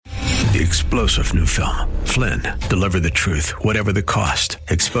the explosive new film, Flynn, Deliver the Truth, Whatever the Cost,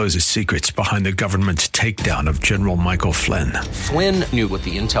 exposes secrets behind the government's takedown of General Michael Flynn. Flynn knew what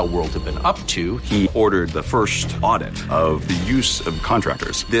the intel world had been up to. He ordered the first audit of the use of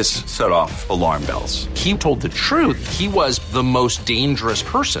contractors. This set off alarm bells. He told the truth. He was the most dangerous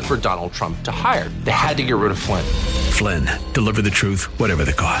person for Donald Trump to hire. They had to get rid of Flynn. Flynn, Deliver the Truth, Whatever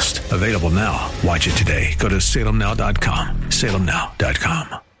the Cost. Available now. Watch it today. Go to salemnow.com.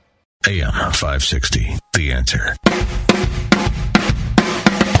 salemnow.com. AM 560, The Answer.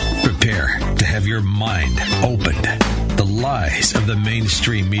 Prepare to have your mind opened. The lies of the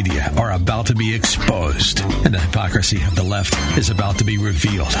mainstream media are about to be exposed, and the hypocrisy of the left is about to be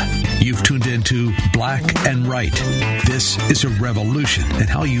revealed. You've tuned into Black and Right. This is a revolution in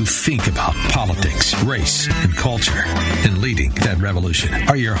how you think about politics, race, and culture. And leading that revolution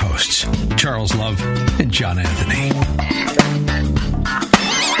are your hosts, Charles Love and John Anthony.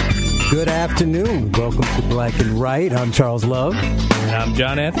 Good afternoon. Welcome to Black and Right. I'm Charles Love. And I'm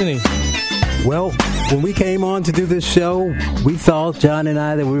John Anthony. Well, when we came on to do this show, we thought, John and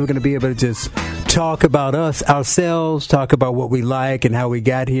I, that we were going to be able to just talk about ourselves, talk about what we like and how we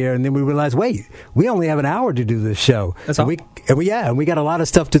got here. And then we realized, wait, we only have an hour to do this show. That's all. And we got a lot of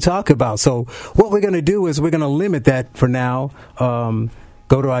stuff to talk about. So what we're going to do is we're going to limit that for now.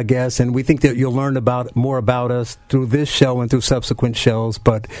 Go to our guests, and we think that you'll learn more about us through this show and through subsequent shows.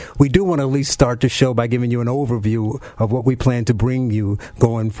 But we do want to at least start the show by giving you an overview of what we plan to bring you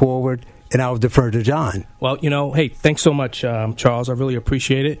going forward. And I'll defer to John. Well, hey, thanks so much, Charles. I really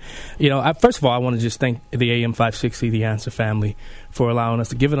appreciate it. First of all, I want to just thank the AM 560, The Answer family, for allowing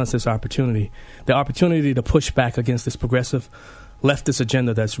us, giving us this opportunity. The opportunity to push back against this progressive leftist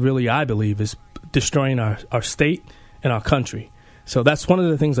agenda that's really, I believe, is destroying our state and our country. So that's one of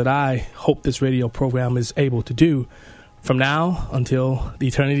the things that I hope this radio program is able to do from now until the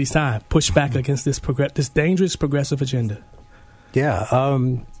eternity's time. Push back against this dangerous progressive agenda. Yeah,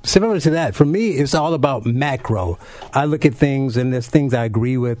 similar to that. For me, it's all about macro. I look at things, and there's things I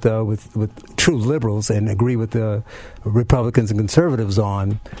agree with true liberals and agree with the Republicans and conservatives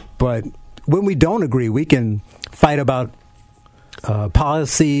on. But when we don't agree, we can fight about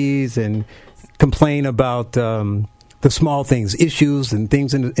policies and complain about the small things, issues and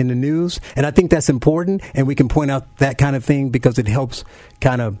things in the news. And I think that's important, and we can point out that kind of thing because it helps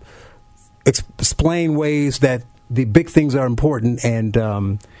kind of explain ways that the big things are important and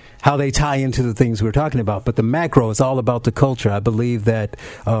how they tie into the things we're talking about. But the macro is all about the culture. I believe that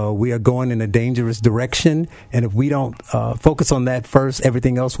we are going in a dangerous direction, and if we don't focus on that first,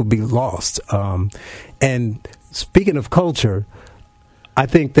 everything else will be lost. And speaking of culture, I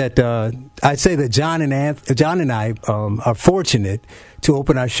think that I'd say that John and I are fortunate to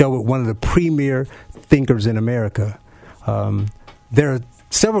open our show with one of the premier thinkers in America. There are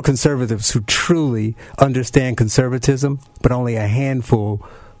several conservatives who truly understand conservatism, but only a handful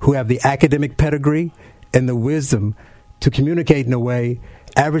who have the academic pedigree and the wisdom to communicate in a way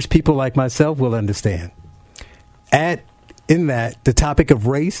average people like myself will understand. In that, the topic of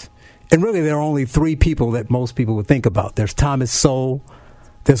race, and really there are only three people that most people would think about. There's Thomas Sowell,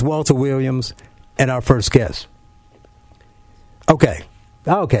 there's Walter Williams, and our first guest. Okay,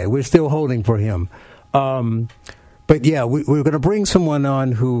 we're still holding for him. But yeah, we're going to bring someone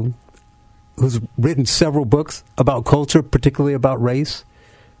on who's written several books about culture, particularly about race,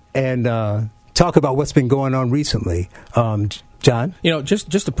 and talk about what's been going on recently. John?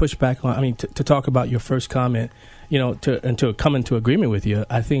 Just to push back on, to talk about your first comment, to come into agreement with you,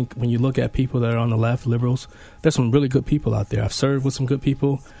 I think when you look at people that are on the left, liberals, there's some really good people out there. I've served with some good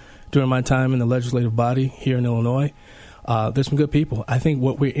people during my time in the legislative body here in Illinois. There's some good people. I think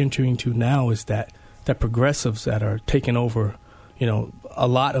what we're entering to now is that progressives that are taking over, a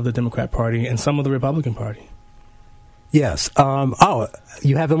lot of the Democrat Party and some of the Republican Party. Yes.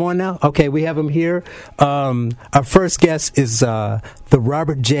 You have him on now? Okay, we have him here. Our first guest is the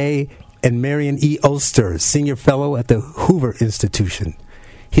Robert J. and Marion E. Oster Senior Fellow at the Hoover Institution.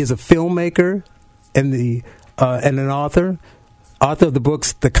 He is a filmmaker and an author of the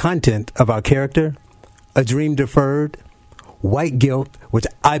books The Content of Our Character, A Dream Deferred, White Guilt, which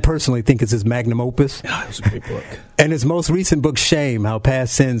I personally think is his magnum opus. It was a great book. And his most recent book, Shame, How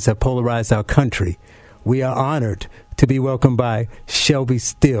Past Sins Have Polarized Our Country. We are honored to be welcomed by Shelby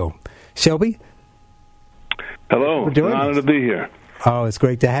Still. Shelby? Hello. It's an honor to be here. Oh, it's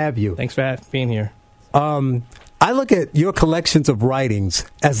great to have you. Thanks for being here. I look at your collections of writings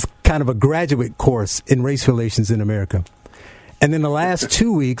as kind of a graduate course in race relations in America. And in the last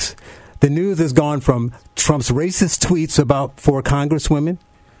 2 weeks, the news has gone from Trump's racist tweets about 4 congresswomen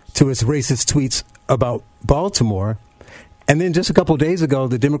to his racist tweets about Baltimore. And then just a couple of days ago,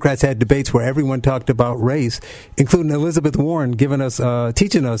 the Democrats had debates where everyone talked about race, including Elizabeth Warren teaching us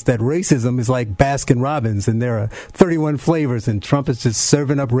that racism is like Baskin Robbins, and there are 31 flavors, and Trump is just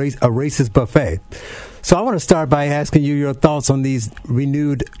serving up a racist buffet. So I want to start by asking you your thoughts on these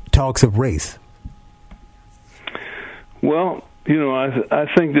renewed talks of race. Well, I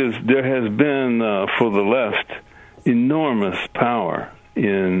think there has been, for the left, enormous power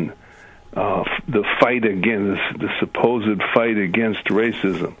in the fight against, the supposed fight against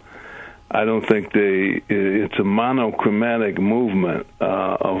racism. I don't think it's a monochromatic movement.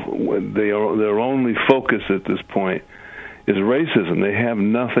 Their only focus at this point is racism. They have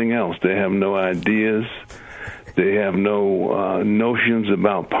nothing else. They have no ideas. They have no notions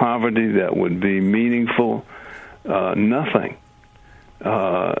about poverty that would be meaningful. Nothing.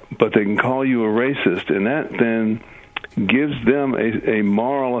 But they can call you a racist, and that then gives them a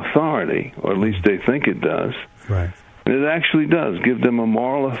moral authority, or at least they think it does. Right. And it actually does give them a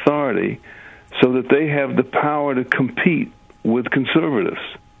moral authority so that they have the power to compete with conservatives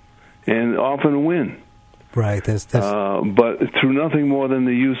and often win. Right. But through nothing more than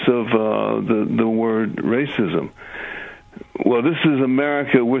the use of the word racism. Well, this is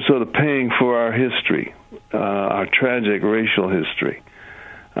America. We're sort of paying for our history, our tragic racial history.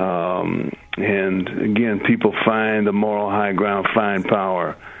 And again, people find the moral high ground, find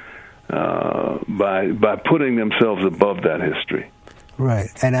power by putting themselves above that history. Right.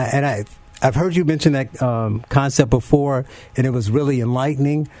 And I've heard you mention that concept before, and it was really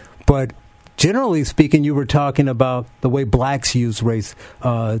enlightening. But generally speaking, you were talking about the way blacks use race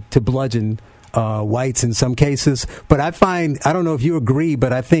to bludgeon whites in some cases. But I don't know if you agree,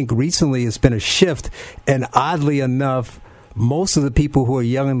 but I think recently it's been a shift. And oddly enough, most of the people who are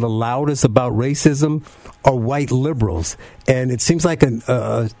yelling the loudest about racism are white liberals. And it seems like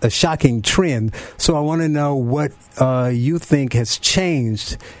a shocking trend. So I want to know what you think has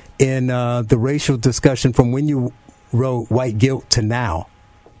changed in the racial discussion from when you wrote White Guilt to now.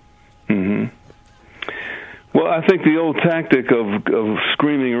 Mm-hmm. Well, I think the old tactic of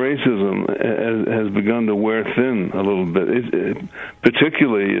screaming racism has begun to wear thin a little bit.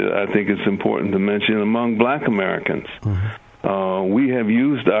 Particularly, I think it's important to mention among black Americans. Mm-hmm. We have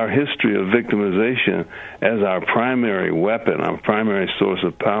used our history of victimization as our primary weapon, our primary source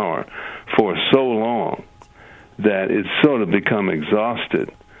of power for so long that it's sort of become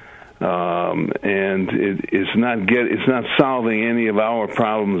exhausted. And it's not solving any of our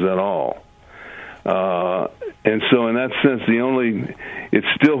problems at all. And so, in that sense, it's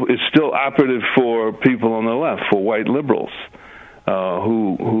still operative for people on the left, for white liberals,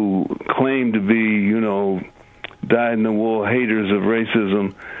 who claim to be, dyed-in-the-wool haters of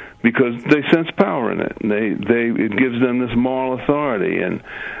racism because they sense power in it. And it gives them this moral authority, and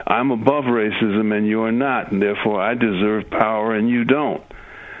I'm above racism and you're not, and therefore I deserve power and you don't.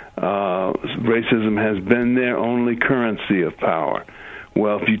 Racism has been their only currency of power.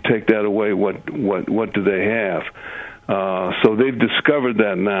 Well, if you take that away, what do they have? So they've discovered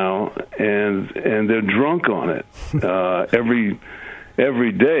that now, and they're drunk on it.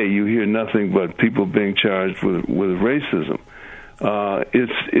 Every day you hear nothing but people being charged with racism. It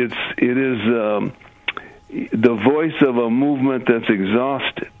is the voice of a movement that's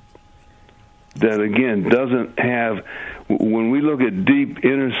exhausted. That again doesn't have. When we look at deep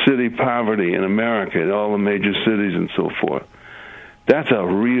inner city poverty in America, in all the major cities and so forth, that's a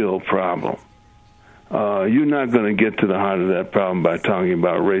real problem. You're not going to get to the heart of that problem by talking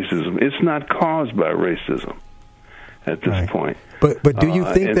about racism. It's not caused by racism at this point. But do you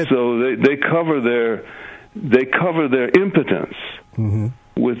think that? So they cover their impotence mm-hmm.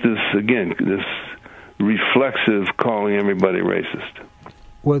 with this reflexive calling everybody racist.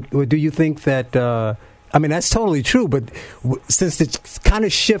 Well, do you think that? That's totally true, but since it kind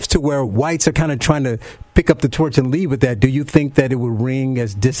of shifts to where whites are kind of trying to pick up the torch and lead with that, do you think that it would ring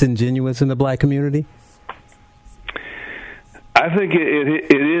as disingenuous in the black community? I think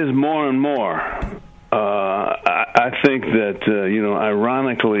it is more and more. I think that,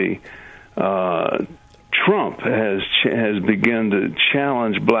 ironically, Trump has begun to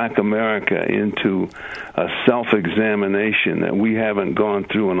challenge black America into a self-examination that we haven't gone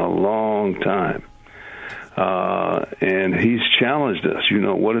through in a long time. And he's challenged us.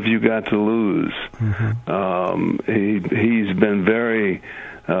 What have you got to lose? Mm-hmm. He's been very,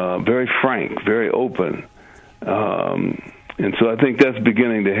 very frank, very open, and so I think that's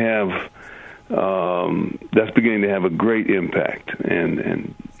beginning to have a great impact,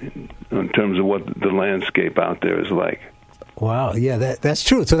 and in terms of what the landscape out there is like. Wow, yeah, that's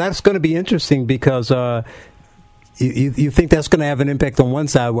true. So that's going to be interesting because you think that's going to have an impact on one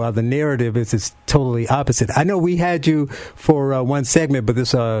side, while the narrative is totally opposite. I know we had you for one segment, but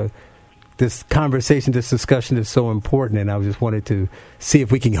this conversation, this discussion is so important, and I just wanted to see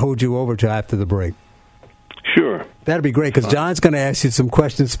if we can hold you over to after the break. Sure. That'd be great, because John's going to ask you some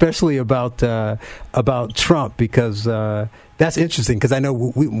questions, especially about Trump, because that's interesting. Because I know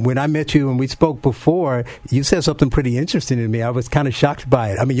when I met you and we spoke before, you said something pretty interesting to me. I was kind of shocked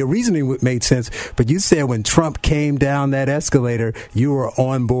by it. I mean, your reasoning made sense, but you said when Trump came down that escalator, you were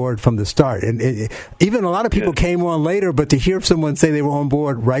on board from the start. And even a lot of people came on later, but to hear someone say they were on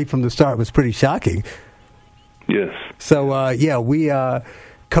board right from the start was pretty shocking. Yes. So, we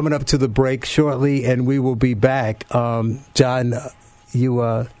coming up to the break shortly, and we will be back. John,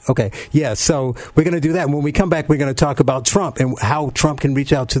 okay. Yeah, so we're going to do that. And when we come back, we're going to talk about Trump and how Trump can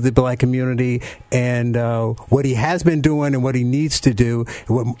reach out to the black community, and what he has been doing and what he needs to do,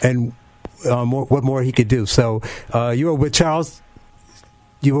 and what more he could do. So you were with Charles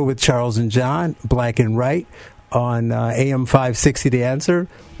and John, Black and Right, on AM 560 The Answer.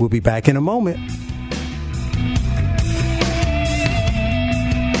 We'll be back in a moment.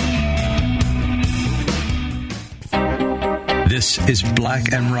 This is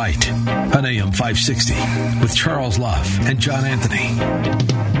Black and Right on AM 560 with Charles Love and John Anthony.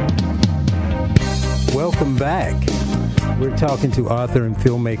 Welcome back. We're talking to author and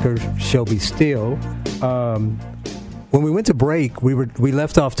filmmaker Shelby Steele. When we went to break, we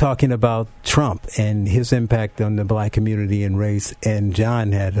left off talking about Trump and his impact on the black community and race. And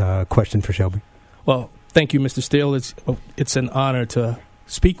John had a question for Shelby. Well, thank you, Mr. Steele. It's an honor to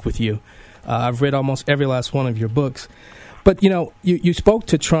speak with you. I've read almost every last one of your books. But, you spoke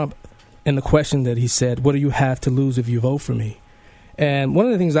to Trump in the question that he said, what do you have to lose if you vote for me? And one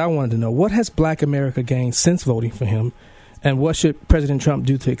of the things I wanted to know, what has black America gained since voting for him? And what should President Trump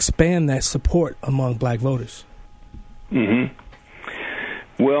do to expand that support among black voters? Mm-hmm.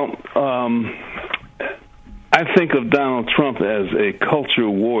 Well, I think of Donald Trump as a culture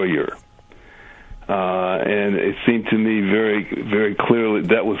warrior. And it seemed to me very, very clearly,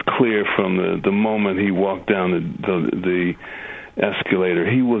 that was clear from the moment he walked down the escalator.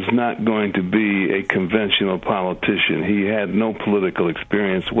 He was not going to be a conventional politician. He had no political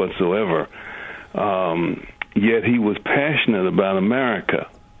experience whatsoever. Yet he was passionate about America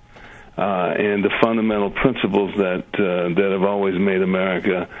and the fundamental principles that have always made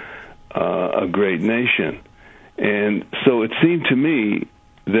America a great nation. And so it seemed to me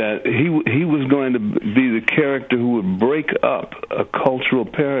that he was going to be the character who would break up a cultural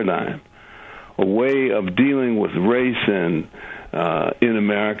paradigm, a way of dealing with race and in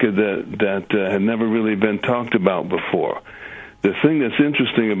America that had never really been talked about before. The thing that's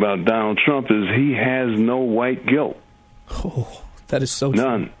interesting about Donald Trump is he has no white guilt. Oh, that is so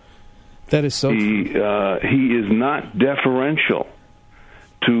none. True. That is so true. He is not deferential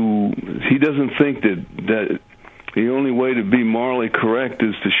to. He doesn't think that the only way to be morally correct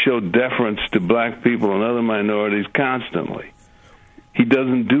is to show deference to black people and other minorities constantly. He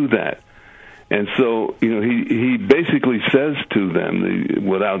doesn't do that. And so, he basically says to them,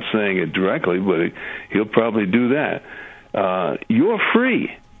 without saying it directly, but he'll probably do that, you're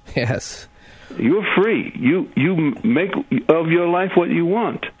free. Yes. You're free. You make of your life what you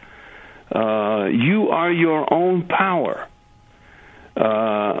want. You are your own power.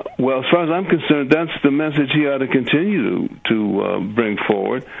 Well, as far as I'm concerned, that's the message he ought to continue to bring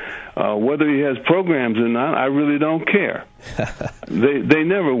forward. Whether he has programs or not, I really don't care. They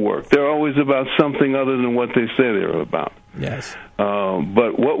never work. They're always about something other than what they say they're about. Yes.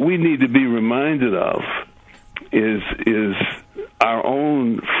 But what we need to be reminded of is our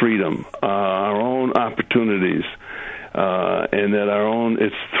own freedom, our own opportunities, and that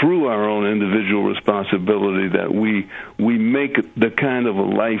it's through our own individual responsibility that we make the kind of a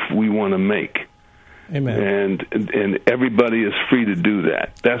life we want to make. Amen. And everybody is free to do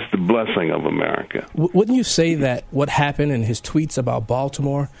that. That's the blessing of America. Wouldn't you say that what happened in his tweets about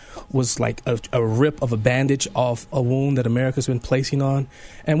Baltimore was like a rip of a bandage off a wound that America's been placing on?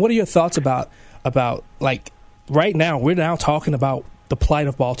 And what are your thoughts about like right now, we're now talking about the plight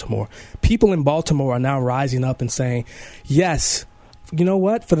of Baltimore. People in Baltimore are now rising up and saying, yes, you know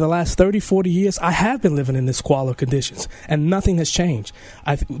what? For the last 30, 40 years, I have been living in this squalor conditions, and nothing has changed.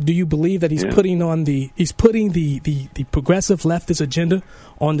 Do you believe that he's putting the progressive leftist agenda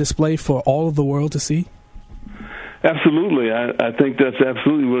on display for all of the world to see? Absolutely. I think that's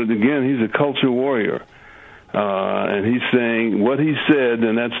absolutely what, again, he's a culture warrior. And he's saying what he said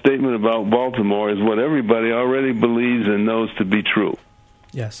in that statement about Baltimore is what everybody already believes and knows to be true.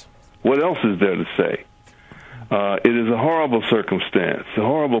 Yes. What else is there to say? It is a horrible circumstance, a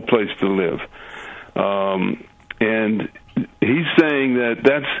horrible place to live. And he's saying that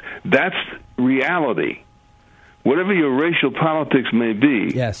that's reality. Whatever your racial politics may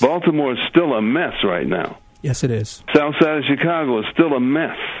be, yes. Baltimore is still a mess right now. Yes, it is. South side of Chicago is still a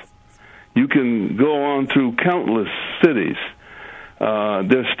mess. You can go on through countless cities.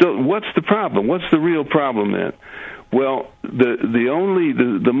 There's still. What's the problem? What's the real problem then? Well,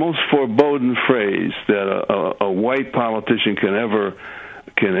 the most foreboding phrase that a white politician can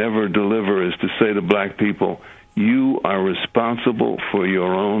ever deliver is to say to black people, "You are responsible for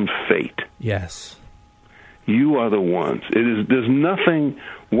your own fate." Yes. You are the ones. There's nothing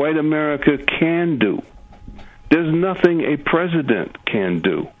white America can do. There's nothing a president can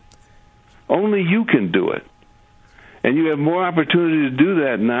do. Only you can do it. And you have more opportunity to do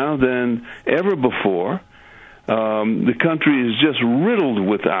that now than ever before. The country is just riddled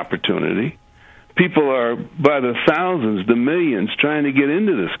with opportunity. People are, by the thousands, the millions, trying to get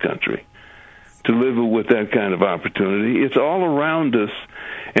into this country to live with that kind of opportunity. It's all around us,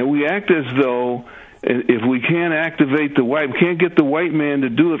 and we act as though if we can't can't get the white man to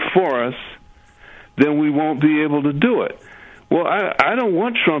do it for us, then we won't be able to do it. Well, I don't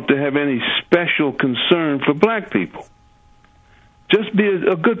want Trump to have any special concern for black people. Just be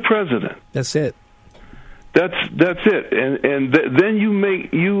a good president. That's it. That's it. And then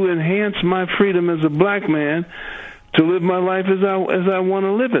you enhance my freedom as a black man to live my life as I want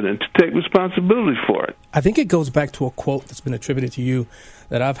to live it and to take responsibility for it. I think it goes back to a quote that's been attributed to you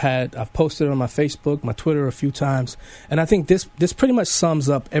that I've posted on my Facebook, my Twitter a few times, and I think this pretty much sums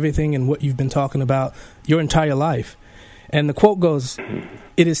up everything and what you've been talking about your entire life. And the quote goes,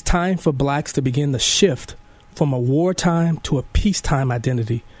 "It is time for blacks to begin the shift from a wartime to a peacetime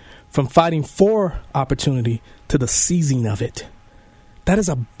identity, from fighting for opportunity to the seizing of it." That is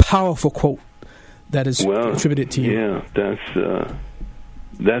a powerful quote that is attributed to you. Yeah,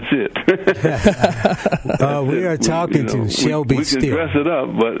 that's it. We are talking to Shelby Steele. We can dress it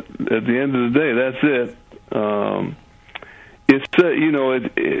up, but at the end of the day, that's it. It's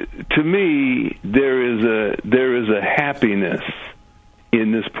to me there is a happiness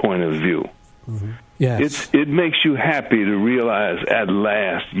in this point of view. Mm-hmm. Yes. It makes you happy to realize at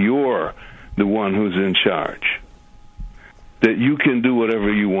last you're the one who's in charge, that you can do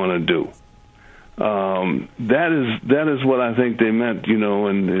whatever you want to do. That is what I think they meant, in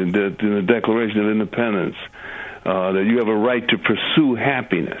the Declaration of Independence, that you have a right to pursue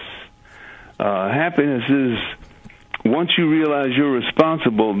happiness. Happiness is, once you realize you're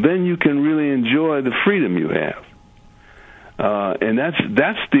responsible, then you can really enjoy the freedom you have. And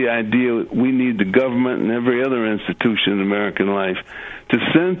that's the idea we need the government and every other institution in American life to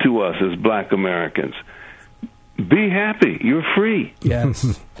send to us as black Americans. Be happy. You're free.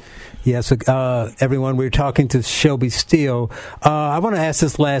 Yes. Yes, everyone, we're talking to Shelby Steele. I want to ask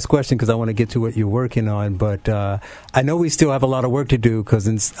this last question because I want to get to what you're working on, but I know we still have a lot of work to do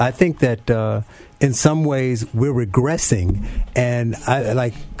because I think that in some ways we're regressing. And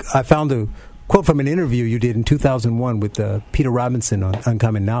I found a quote from an interview you did in 2001 with Peter Robinson on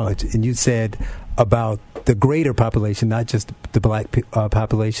Uncommon Knowledge, and you said about the greater population, not just the black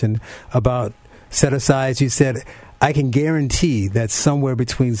population, about set-asides. You said, "I can guarantee that somewhere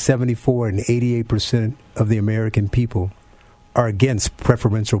between 74 and 88% of the American people are against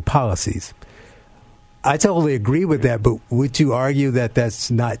preferential policies." I totally agree with that, but would you argue that that's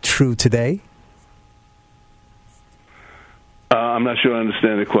not true today? I'm not sure I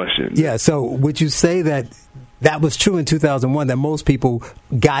understand the question. Yeah, so would you say that was true in 2001, that most people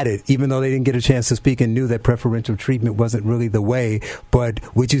got it, even though they didn't get a chance to speak and knew that preferential treatment wasn't really the way? But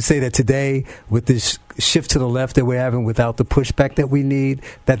would you say that today, with this shift to the left that we're having without the pushback that we need,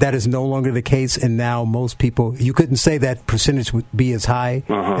 that is no longer the case, and now most people, you couldn't say that percentage would be as high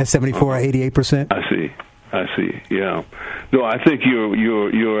as 74 or 88%? I see. Yeah. No, I think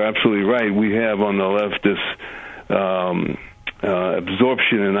you're absolutely right. We have on the left this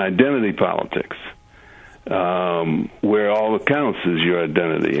absorption in identity politics, where all that counts is your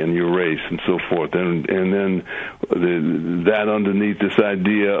identity and your race and so forth, and then that underneath this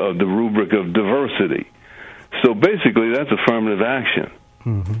idea of the rubric of diversity. So basically, that's affirmative action.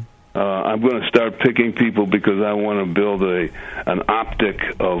 Mm-hmm. I'm going to start picking people because I want to build an optic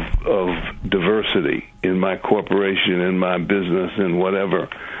of diversity in my corporation, in my business, and whatever.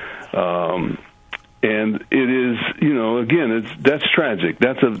 And it is, again, that's tragic.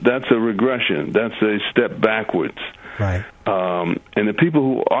 That's a regression. That's a step backwards. Right. And the people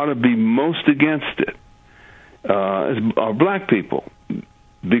who ought to be most against it are black people,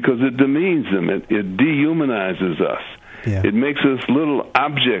 because it demeans them. It dehumanizes us. Yeah. It makes us little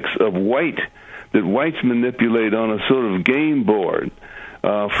objects of white that whites manipulate on a sort of game board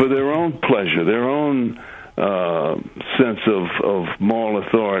for their own pleasure, their own sense of moral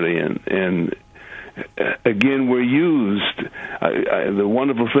authority, and again, we're used. The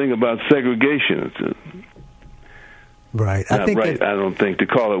wonderful thing about segregation, right? I don't think to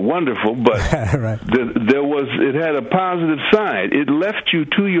call it wonderful, but right. It had a positive side. It left you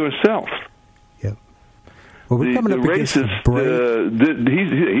to yourself. Yep. Well, we're coming up against the break.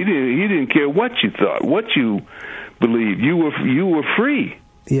 He didn't care what you thought, what you believed. You were free.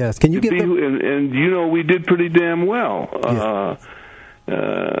 Yes. Can you give and we did pretty damn well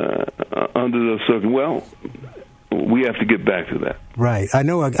under those circumstances. Well, we have to get back to that. Right. I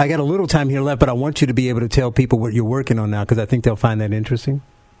know I got a little time here left, but I want you to be able to tell people what you're working on now, because I think they'll find that interesting.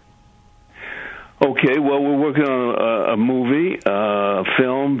 Okay. Well, we're working on a movie,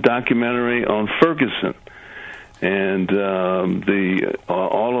 film, documentary on Ferguson, and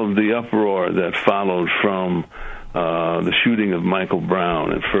all of the uproar that followed from the shooting of Michael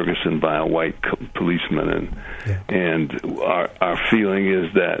Brown in Ferguson by a white policeman, and our feeling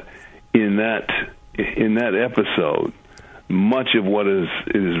is that in that episode, much of what is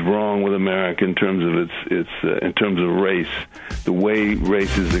wrong with America in terms of in terms of race, the way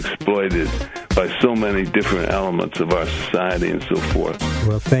race is exploited by so many different elements of our society and so forth.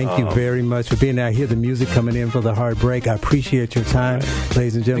 Well, thank you very much for being there. I hear the music coming in for the hard break. I appreciate your time,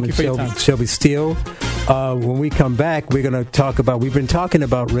 ladies and gentlemen. Shelby Steele. When we come back, we're going to talk about, we've been talking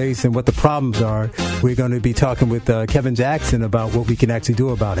about race and what the problems are. We're going to be talking with Kevin Jackson about what we can actually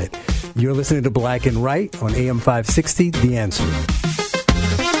do about it. You're listening to Black and Right on AM 560, The Answer.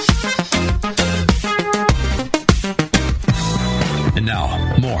 And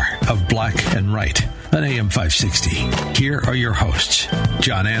now, more of Black and Right on AM 560. Here are your hosts,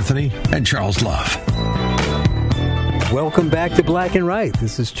 John Anthony and Charles Love. Welcome back to Black and Right.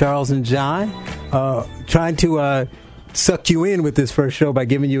 This is Charles and John, trying to suck you in with this first show by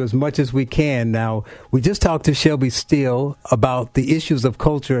giving you as much as we can. Now, we just talked to Shelby Steele about the issues of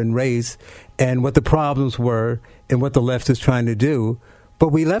culture and race and what the problems were and what the left is trying to do. But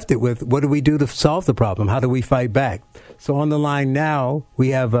we left it with, what do we do to solve the problem? How do we fight back? So on the line now, we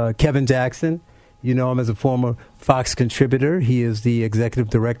have Kevin Jackson. You know him as a former Fox contributor. He is the executive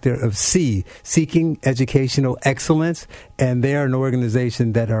director of Seeking Educational Excellence, and they're an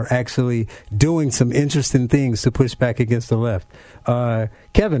organization that are actually doing some interesting things to push back against the left.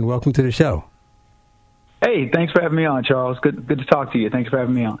 Kevin, welcome to the show. Hey, thanks for having me on, Charles. Good to talk to you. Thanks for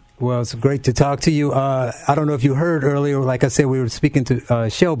having me on. Well, it's great to talk to you. I don't know if you heard earlier, like I said, we were speaking to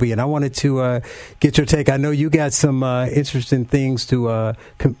Shelby, and I wanted to get your take. I know you got some interesting things to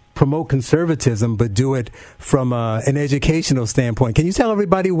promote conservatism, but do it from an educational standpoint. Can you tell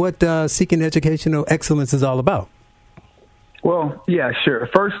everybody what Seeking Educational Excellence is all about? Well, yeah, sure.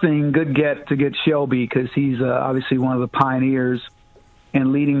 First thing, good get to get Shelby, because he's obviously one of the pioneers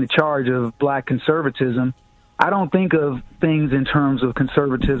and leading the charge of black conservatism. I don't think of things in terms of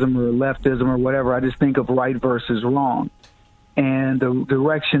conservatism or leftism or whatever. I just think of right versus wrong. And the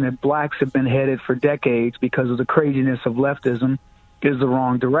direction that blacks have been headed for decades because of the craziness of leftism is the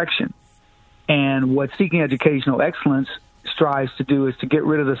wrong direction. And what Seeking Educational Excellence strives to do is to get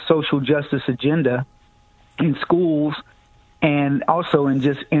rid of the social justice agenda in schools and also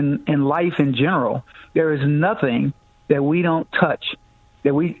in life in general. There is nothing that we don't touch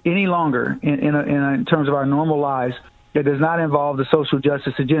that we any longer in terms of our normal lives that does not involve the social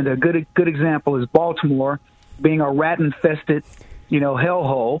justice agenda. A good example is Baltimore being a rat-infested,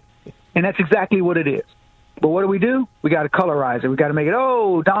 hellhole, and that's exactly what it is. But what do? We got to colorize it. We got to make it,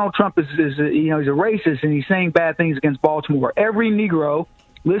 Donald Trump is he's a racist and he's saying bad things against Baltimore. Every Negro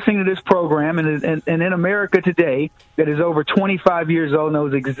listening to this program and in America today that is over 25 years old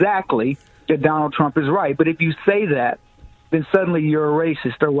knows exactly that Donald Trump is right. But if you say that, then suddenly you're a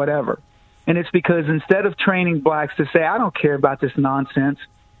racist or whatever. And it's because instead of training blacks to say, I don't care about this nonsense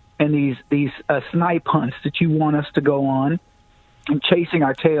and these snipe hunts that you want us to go on and chasing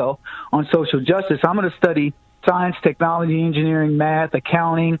our tail on social justice, I'm going to study science, technology, engineering, math,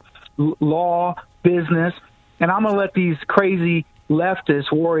 accounting, law, business, and I'm going to let these crazy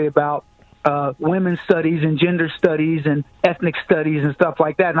leftists worry about women's studies and gender studies and ethnic studies and stuff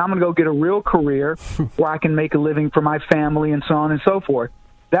like that. And I'm going to go get a real career where I can make a living for my family and so on and so forth.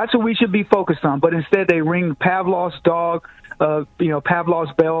 That's what we should be focused on. But instead they ring Pavlov's dog,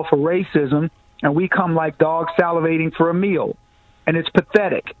 Pavlov's bell for racism, and we come like dogs salivating for a meal. And it's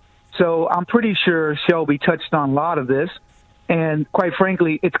pathetic. So I'm pretty sure Shelby touched on a lot of this. And quite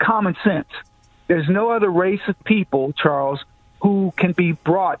frankly, it's common sense. There's no other race of people, Charles, who can be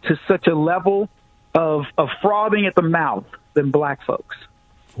brought to such a level of frothing at the mouth than black folks.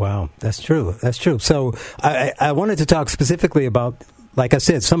 Wow, that's true. That's true. So I wanted to talk specifically about like I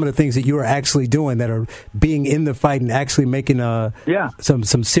said, some of the things that you are actually doing that are being in the fight and actually making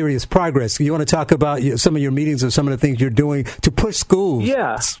some serious progress. You want to talk about some of your meetings or some of the things you're doing to push schools,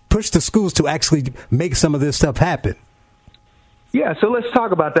 push the schools to actually make some of this stuff happen? Yeah, so let's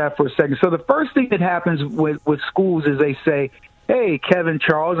talk about that for a second. So the first thing that happens with schools is they say, hey, Kevin,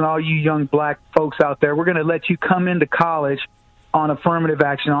 Charles, and all you young black folks out there, we're going to let you come into college on affirmative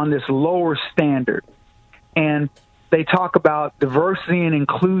action on this lower standard. And they talk about diversity and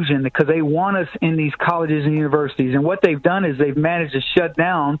inclusion because they want us in these colleges and universities. And what they've done is they've managed to shut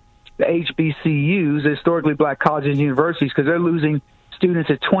down the HBCUs, historically black colleges and universities, because they're losing students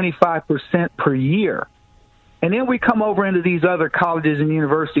at 25% per year. And then we come over into these other colleges and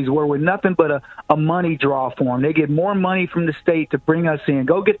universities where we're nothing but a money draw for them. They get more money from the state to bring us in.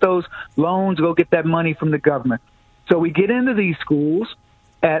 Go get those loans. Go get that money from the government. So we get into these schools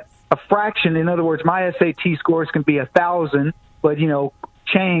at a fraction. In other words, my SAT scores can be 1,000, but,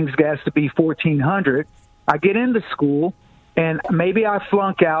 Chang's has to be 1,400. I get into school, and maybe I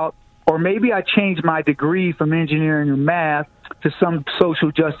flunk out, or maybe I change my degree from engineering or math to some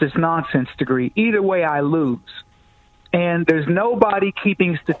social justice nonsense degree. Either way, I lose. And there's nobody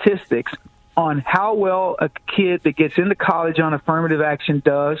keeping statistics on how well a kid that gets into college on affirmative action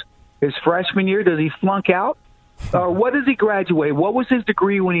does. His freshman year, does he flunk out? Or what does he graduate? What was his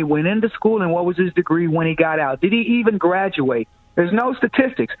degree when he went into school, and what was his degree when he got out? Did he even graduate? There's no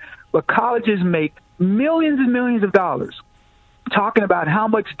statistics. But colleges make millions and millions of dollars talking about how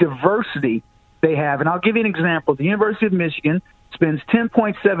much diversity they have. And I'll give you an example. The University of Michigan spends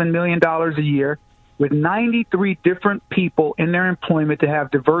 $10.7 million a year with 93 different people in their employment to have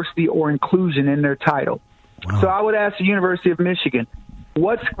diversity or inclusion in their title. Wow. So I would ask the University of Michigan,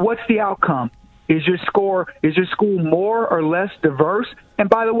 what's the outcome? Is your school more or less diverse? And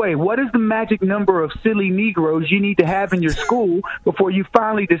by the way, what is the magic number of silly Negroes you need to have in your school before you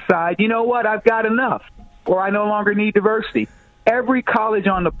finally decide, you know what, I've got enough, or I no longer need diversity? Every college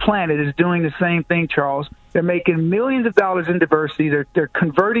on the planet is doing the same thing, Charles. They're making millions of dollars in diversity. They're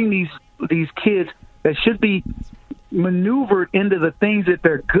converting these kids that should be maneuvered into the things that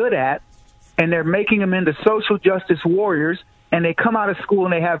they're good at, and they're making them into social justice warriors, and they come out of school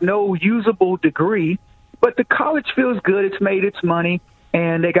and they have no usable degree, but the college feels good. It's made its money,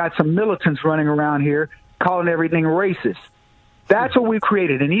 and they got some militants running around here calling everything racist. That's what we've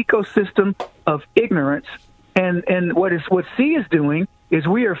created, an ecosystem of ignorance. And what C is doing is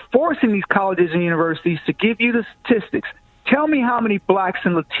we are forcing these colleges and universities to give you the statistics. Tell me how many blacks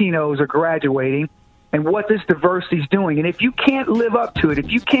and Latinos are graduating and what this diversity is doing. And if you can't live up to it, if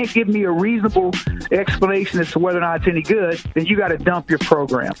you can't give me a reasonable explanation as to whether or not it's any good, then you got to dump your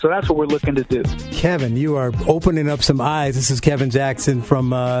program. So that's what we're looking to do. Kevin, you are opening up some eyes. This is Kevin Jackson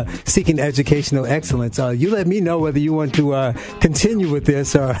from Seeking Educational Excellence. You let me know whether you want to continue with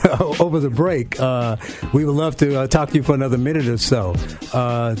this over the break. We would love to talk to you for another minute or so.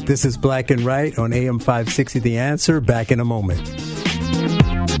 This is Black and Right on AM 560 The Answer. Back in a moment.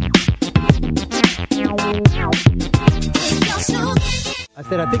 I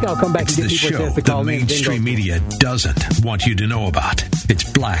said, I think I'll come back and get people a chance to call in. The mainstream media doesn't want you to know about. It's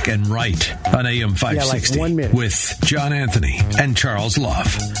Black and Right on AM 560 with John Anthony and Charles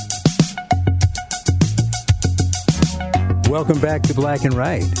Love. Welcome back to Black and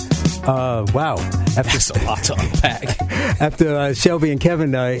Right. Wow. That's a lot to unpack. After Shelby and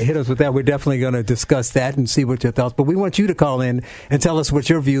Kevin hit us with that, we're definitely going to discuss that and see what your thoughts. But we want you to call in and tell us what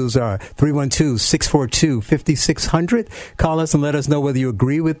your views are. 312-642-5600. Call us and let us know whether you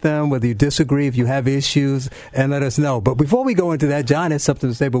agree with them, whether you disagree, if you have issues, and let us know. But before we go into that, John has something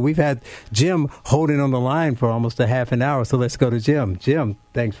to say, but we've had Jim holding on the line for almost a half an hour, so let's go to Jim. Jim,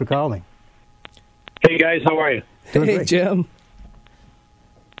 thanks for calling. Hey, guys. How are you? Hey, Jim.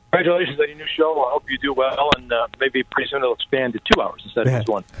 Congratulations on your new show. I hope you do well, and maybe pretty soon it'll expand to 2 hours instead of just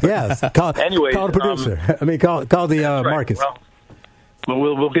one. Yes. Anyways, call the producer. Call the right. Marcus. Well,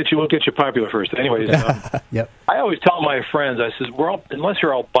 we'll get you popular first. Anyways, yep. I always tell my friends, I says, unless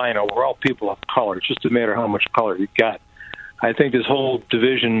you're albino, we're all people of color. It's just a matter of how much color you've got. I think this whole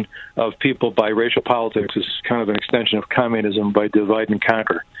division of people by racial politics is kind of an extension of communism by divide and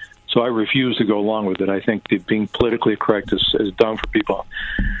conquer. So I refuse to go along with it. I think that being politically correct is dumb for people.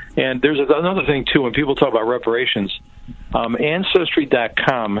 And there's another thing, too, when people talk about reparations,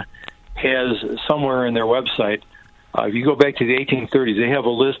 Ancestry.com has somewhere in their website, if you go back to the 1830s, they have a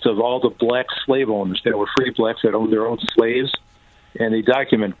list of all the black slave owners that were free blacks that owned their own slaves. And they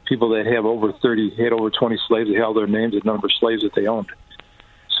document people that had over 20 slaves. They held their names, the number of slaves that they owned.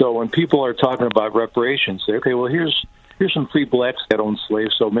 So when people are talking about reparations, say, okay, well, here's here's some free blacks that own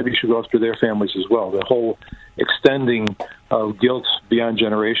slaves, so maybe you should go after their families as well. The whole extending of guilt beyond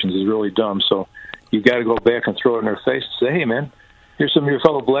generations is really dumb. So you've got to go back and throw it in their face and say, hey, man, here's some of your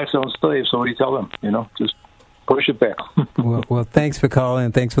fellow blacks that own slaves, so what do you tell them? Just push it back. well, thanks for calling,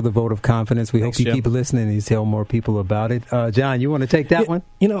 and thanks for the vote of confidence. We hope you keep listening and you tell more people about it. John, you want to take that one?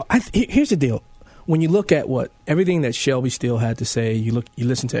 Here's the deal. When you look at everything that Shelby Steele had to say, you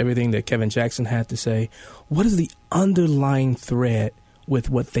listen to everything that Kevin Jackson had to say, what is the underlying thread with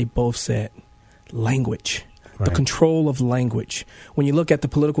what they both said? Language. Right. The control of language. When you look at the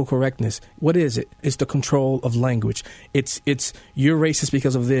political correctness, what is it? It's the control of language. It's you're racist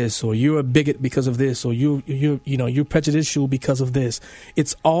because of this, or you're a bigot because of this, or you're prejudicial because of this.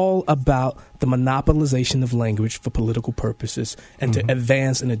 It's all about the monopolization of language for political purposes and to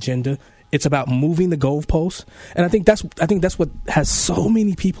advance an agenda. It's about moving the goalposts, and I think that's what has so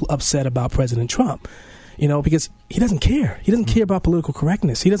many people upset about President Trump. Because he doesn't care. He doesn't care about political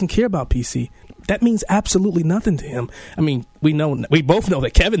correctness. He doesn't care about PC. That means absolutely nothing to him. I mean, we both know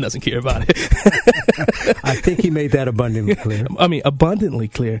that Kevin doesn't care about it. I think he made that abundantly clear. Abundantly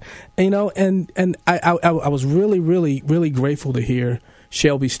clear. And I was really, really, really grateful to hear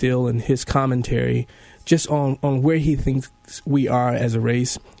Shelby Steele and his commentary just on where he thinks we are as a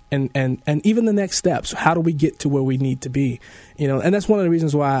race. And even the next steps. How do we get to where we need to be? And that's one of the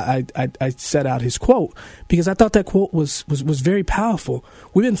reasons why I set out his quote, because I thought that quote was very powerful.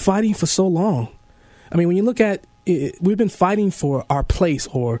 We've been fighting for so long. I mean, when you look at it, we've been fighting for our place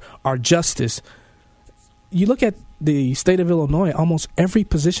or our justice. You look at the state of Illinois, almost every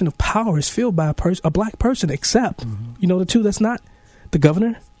position of power is filled by a black person, except, the two that's not, the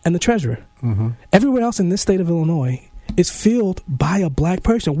governor and the treasurer. Mm-hmm. Everywhere else in this state of Illinois is filled by a black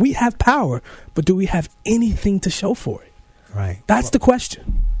person. We have power, but do we have anything to show for it? Right. That's the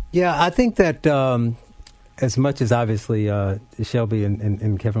question. Yeah, I think that as much as obviously Shelby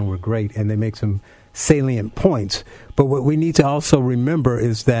and Kevin were great, and they make some salient points, but what we need to also remember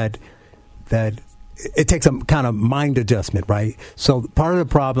is that it takes a kind of mind adjustment, right? So part of the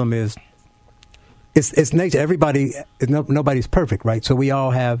problem is it's nature. Nobody's perfect, right? So we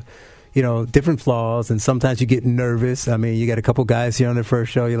all have different flaws, and sometimes you get nervous. I mean, you got a couple guys here on the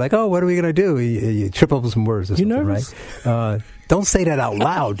first show. You're like, oh, what are we going to do? You trip over some words or something, nervous? Right? Don't say that out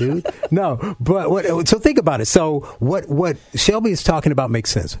loud, dude. No, but so think about it. So what Shelby is talking about makes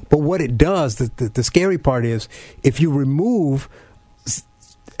sense. But what it does, the scary part is, if you remove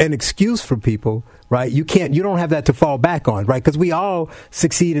an excuse for people, right? You don't have that to fall back on, right? Because we all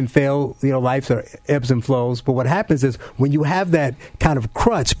succeed and fail. Life's are ebbs and flows. But what happens is, when you have that kind of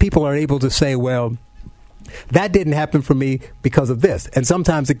crutch, people are able to say, well, that didn't happen for me because of this. And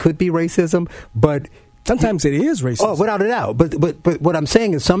sometimes it could be racism, but sometimes it is racism. Oh, without a doubt. But what I'm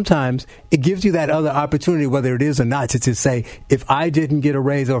saying is, sometimes it gives you that other opportunity, whether it is or not, to say, if I didn't get a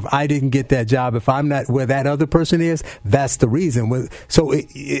raise, or if I didn't get that job, if I'm not where that other person is, that's the reason. So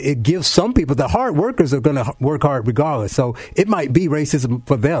it gives some people, the hard workers are going to work hard regardless. So it might be racism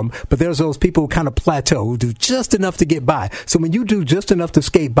for them, but there's those people who kind of plateau, who do just enough to get by. So when you do just enough to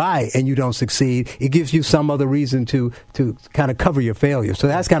skate by and you don't succeed, it gives you some other reason to kind of cover your failure. So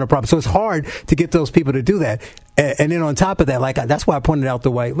that's kind of a problem. So it's hard to get those people to do that. And then on top of that, that's why I pointed out the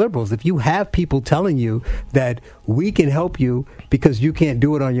white liberals. If you have people telling you that we can help you because you can't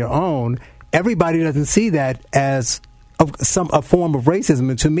do it on your own, everybody doesn't see that as a form of racism.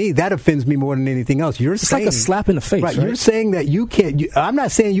 And to me, that offends me more than anything else. It's saying, like a slap in the face, right? You're saying that you can't. I'm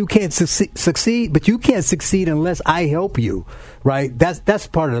not saying you can't succeed, but you can't succeed unless I help you, right? That's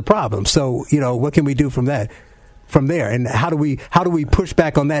part of the problem. So what can we do from there, and how do we push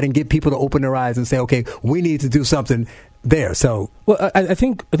back on that and get people to open their eyes and say, okay, we need to do something there? So, well, I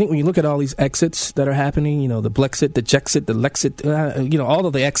think when you look at all these exits that are happening, the Blexit, the Jexit, the Lexit, all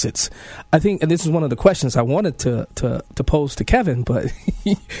of the exits, I think, and this is one of the questions I wanted to pose to Kevin, but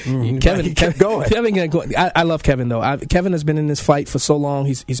Kevin kept going. I love Kevin though. Kevin has been in this fight for so long.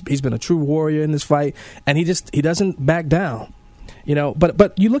 He's been a true warrior in this fight, and he doesn't back down.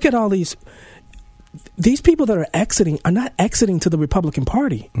 But you look at all these people that are exiting are not exiting to the Republican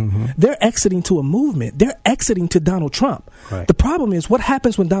Party. Mm-hmm. They're exiting to a movement. They're exiting to Donald Trump. Right. The problem is, what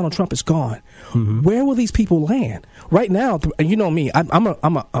happens when Donald Trump is gone? Mm-hmm. Where will these people land? Right now, and you know me,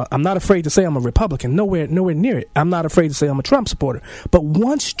 I'm not afraid to say I'm a Republican. Nowhere near it. I'm not afraid to say I'm a Trump supporter. But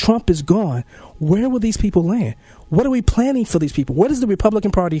once Trump is gone, where will these people land? What are we planning for these people? What is the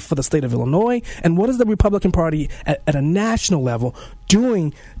Republican Party for the state of Illinois? And what is the Republican Party at a national level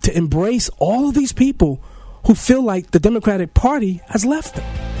doing to embrace all of these people who feel like the Democratic Party has left them?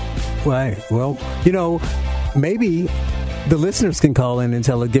 Right. Well, maybe the listeners can call in and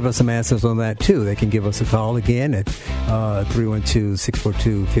give us some answers on that, too. They can give us a call again at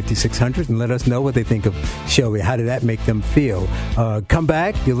 312-642-5600 and let us know what they think of Shelby. How did that make them feel? Come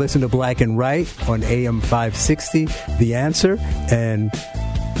back. You listen to Black and Right on AM 560, The Answer. And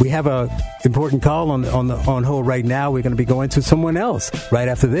we have a important call on hold right now. We're going to be going to someone else right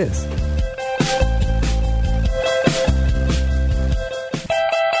after this.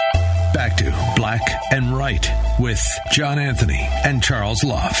 Back to Black and Right with John Anthony and Charles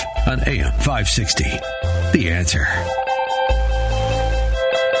Love on AM 560. The Answer.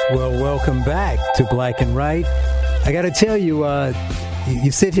 Well, welcome back to Black and Right. I got to tell you,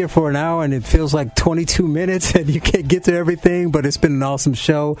 you sit here for an hour and it feels like 22 minutes and you can't get to everything, but it's been an awesome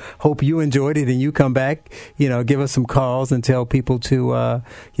show. Hope you enjoyed it and you come back, give us some calls and tell people to,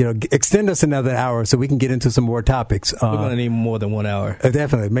 extend us another hour so we can get into some more topics. We're going to need more than 1 hour.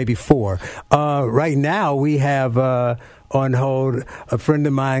 Definitely, maybe 4. Right now we have on hold a friend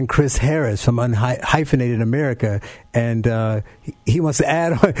of mine, Chris Harris from Unhyphenated America, and he wants to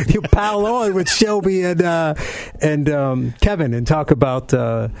add on, he'll pile on with Shelby and Kevin and talk about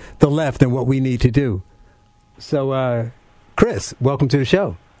the left and what we need to do. So, Chris, welcome to the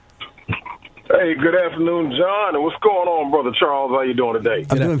show. Hey, good afternoon, John. And what's going on, Brother Charles? How you doing today?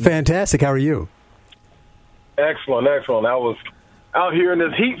 I'm doing fantastic. How are you? Excellent. I was out here in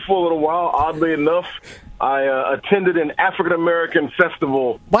this heat for a little while. Oddly enough, I attended an African-American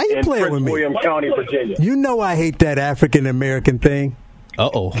festival in Prince William County, Virginia. You know I hate that African-American thing.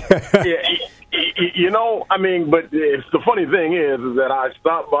 Uh-oh. Yeah, but the funny thing is that I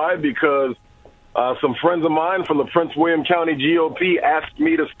stopped by because some friends of mine from the Prince William County GOP asked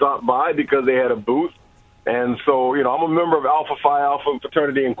me to stop by because they had a booth. And so, I'm a member of Alpha Phi Alpha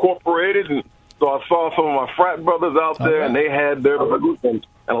Fraternity Incorporated, and so I saw some of my frat brothers out there, and they had their booth, and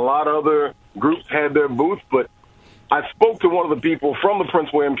a lot of other groups had their booth. But I spoke to one of the people from the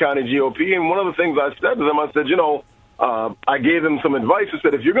Prince William County GOP, and one of the things I said to them, I said, I gave them some advice. I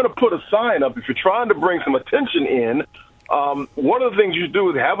said, if you're going to put a sign up, if you're trying to bring some attention in, one of the things you do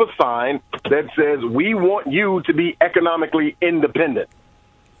is have a sign that says, we want you to be economically independent.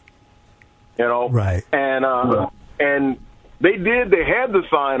 Right. And they had the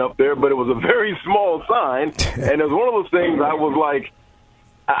sign up there, but it was a very small sign. And it was one of those things I was like,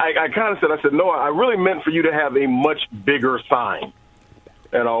 I kind of said, no, I really meant for you to have a much bigger sign,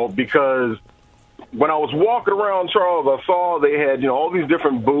 because when I was walking around, Charles, I saw they had, all these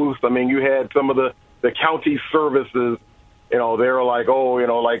different booths. I mean, you had some of the county services, they were like,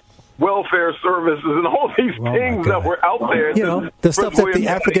 like welfare services and all these things that were out there. The stuff that the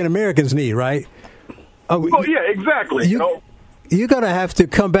African Americans need, right? Yeah, exactly. You're going to have to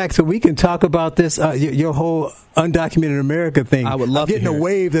come back so we can talk about this, your whole undocumented America thing. I would love to hear. I'm getting a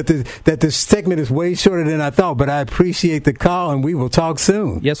wave that this segment is way shorter than I thought, but I appreciate the call, and we will talk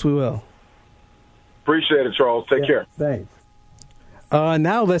soon. Yes, we will. Appreciate it, Charles. Take care. Thanks.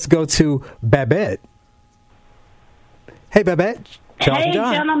 Now let's go to Babette. Hey, Babette. Charles hey,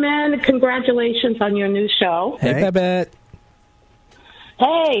 gentlemen. Congratulations on your new show. Hey, Babette.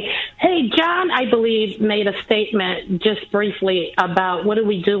 Hey, John, I believe, made a statement just briefly about what do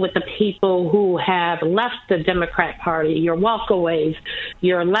we do with the people who have left the Democrat Party, your walkaways,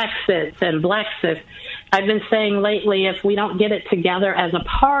 your Lexits and Blexits. I've been saying lately, if we don't get it together as a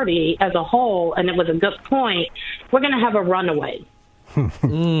party, as a whole, and it was a good point, we're going to have a runaway.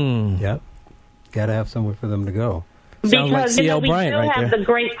 Yep. Got to have somewhere for them to go. Because like C.L. we Bryant do right have there. the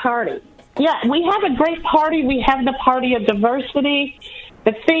great party. Yeah, we have a great party. We have the party of diversity.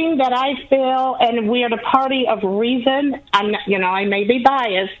 The thing that I feel, and we are the party of reason, I may be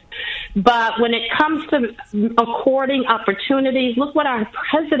biased, but when it comes to according opportunities, look what our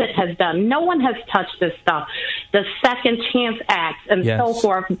president has done. No one has touched this stuff. The Second Chance Act and so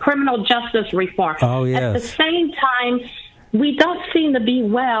forth, criminal justice reform. Oh, yes. At the same time, we don't seem to be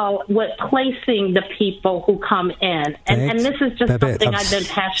well with placing the people who come in. And this is just something I've been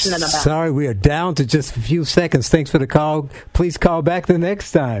passionate about. Sorry, we are down to just a few seconds. Thanks for the call. Please call back the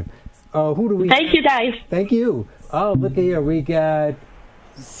next time. Who do we? Thank you, guys. Thank you. Oh, look here. We got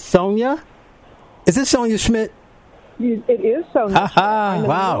Sonia. Is this Sonia Schmidt? It is Sonia.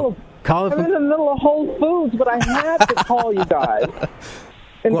 Wow. I'm in the middle of Whole Foods, but I had to call you guys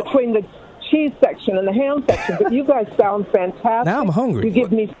between the cheese section and the ham section, but you guys sound fantastic. Now I'm hungry. You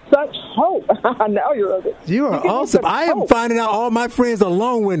give me such hope. Now you're You are awesome. I am finding out all my friends are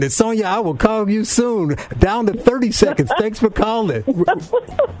long-winded. Sonia, I will call you soon. Down to 30 seconds. Thanks for calling.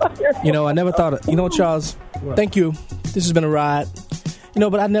 I never thought Charles, thank you. This has been a ride.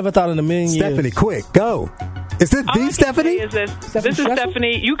 But I never thought in a million years. Stephanie, quick, go. Is it the Stephanie? This is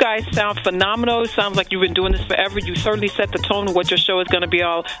Stephanie. You guys sound phenomenal. It sounds like you've been doing this forever. You certainly set the tone of what your show is going to be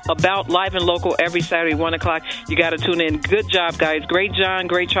all about. Live and local every Saturday, 1 o'clock. You got to tune in. Good job, guys. Great John,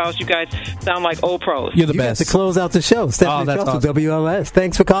 great Charles. You guys sound like old pros. You're the best. To close out the show, Stephanie that's Charles awesome. with WLS.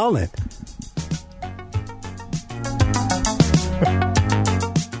 Thanks for calling.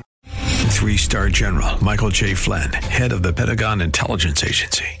 Three-star General Michael J. Flynn, head of the Pentagon Intelligence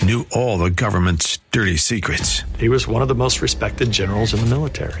Agency, knew all the government's dirty secrets. He was one of the most respected generals in the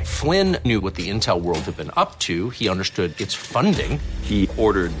military. Flynn knew what the intel world had been up to. He understood its funding. He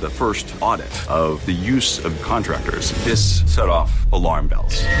ordered the first audit of the use of contractors. This set off alarm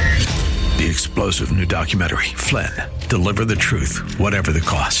bells. The explosive new documentary, Flynn, Deliver the Truth, Whatever the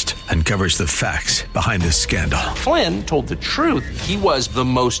Cost, uncovers the facts behind this scandal. Flynn told the truth. He was the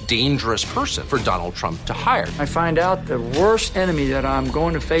most dangerous person for Donald Trump to hire. I find out the worst enemy that I'm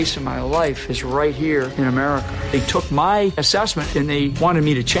going to face in my life is right here in America. They took my assessment and they wanted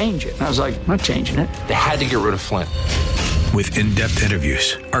me to change it. And I was like, I'm not changing it. They had to get rid of Flynn. With in-depth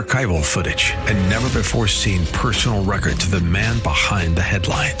interviews, archival footage, and never-before-seen personal records of the man behind the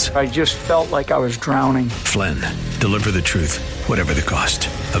headlines. I just felt like I was drowning. Flynn, Deliver the Truth, Whatever the Cost.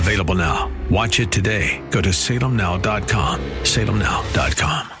 Available now. Watch it today. Go to salemnow.com.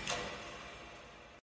 salemnow.com.